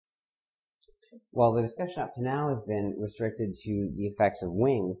Well, the discussion up to now has been restricted to the effects of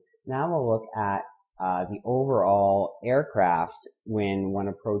wings. Now we'll look at the overall aircraft when one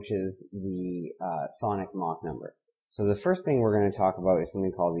approaches the sonic Mach number. So the first thing we're going to talk about is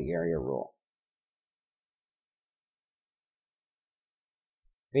something called the area rule.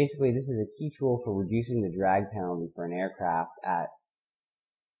 Basically, this is a key tool for reducing the drag penalty for an aircraft at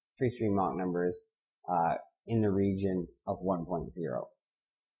free stream Mach numbers in the region of 1.0.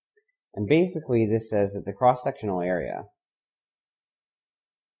 And basically, this says that the cross-sectional area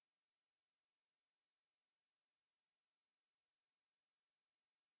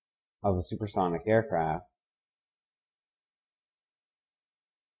of a supersonic aircraft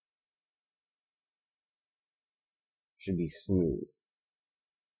should be smooth.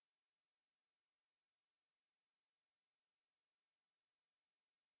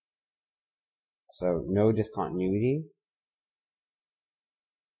 So no discontinuities.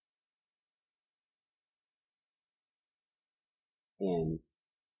 In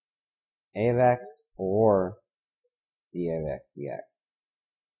A of x or d of x dx.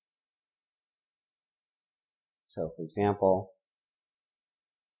 So for example,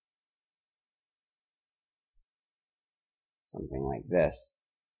 something like this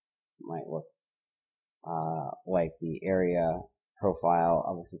might look like the area profile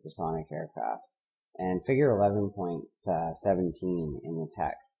of a supersonic aircraft. And figure 11.17 in the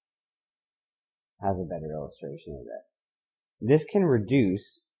text has a better illustration of this. This can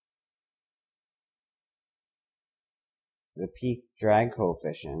reduce the peak drag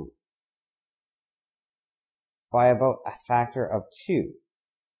coefficient by about a factor of 2.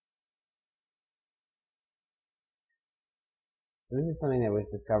 So this is something that was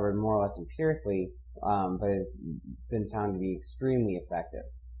discovered more or less empirically, but has been found to be extremely effective.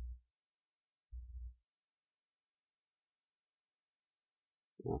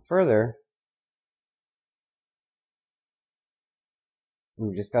 Now further,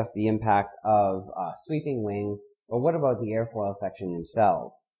 we've discussed the impact of sweeping wings, but what about the airfoil section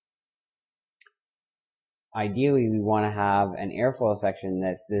themselves? Ideally, we want to have an airfoil section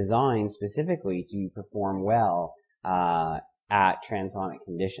that's designed specifically to perform well at transonic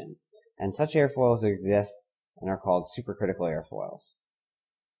conditions. And such airfoils exist and are called supercritical airfoils.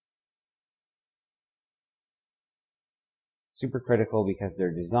 Supercritical because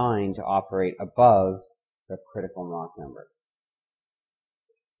they're designed to operate above the critical Mach number.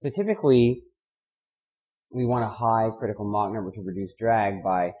 So typically, we want a high critical Mach number to reduce drag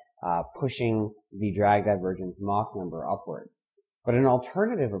by pushing the drag divergence Mach number upward. But an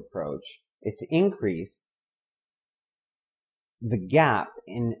alternative approach is to increase the gap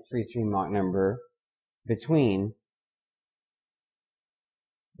in free stream Mach number between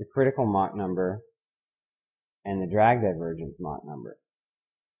the critical Mach number and the drag divergence Mach number.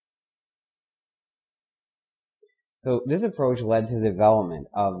 So this approach led to the development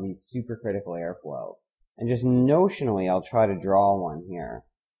of these supercritical airfoils. And just notionally, I'll try to draw one here.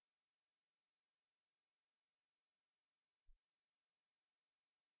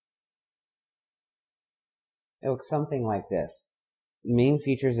 It looks something like this. The main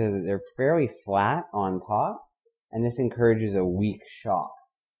features is that they're fairly flat on top, and this encourages a weak shock.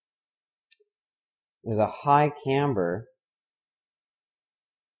 There's a high camber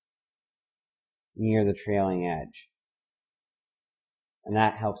near the trailing edge, and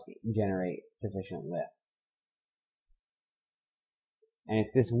that helps generate sufficient lift. And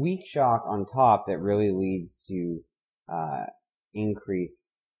it's this weak shock on top that really leads to increased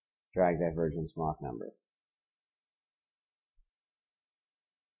drag divergence Mach number.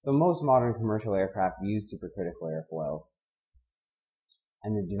 So most modern commercial aircraft use supercritical airfoils,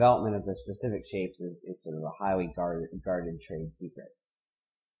 and the development of their specific shapes is sort of a highly guarded trade secret.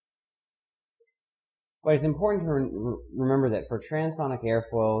 But it's important to remember that for transonic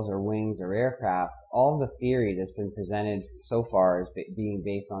airfoils or wings or aircraft, all of the theory that's been presented so far as being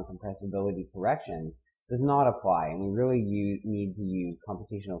based on compressibility corrections does not apply, and we really need to use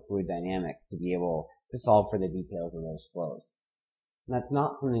computational fluid dynamics to be able to solve for the details of those flows. And that's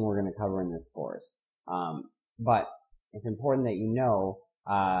not something we're going to cover in this course, but it's important that you know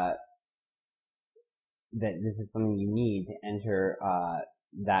that this is something you need to enter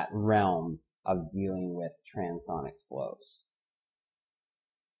that realm of dealing with transonic flows.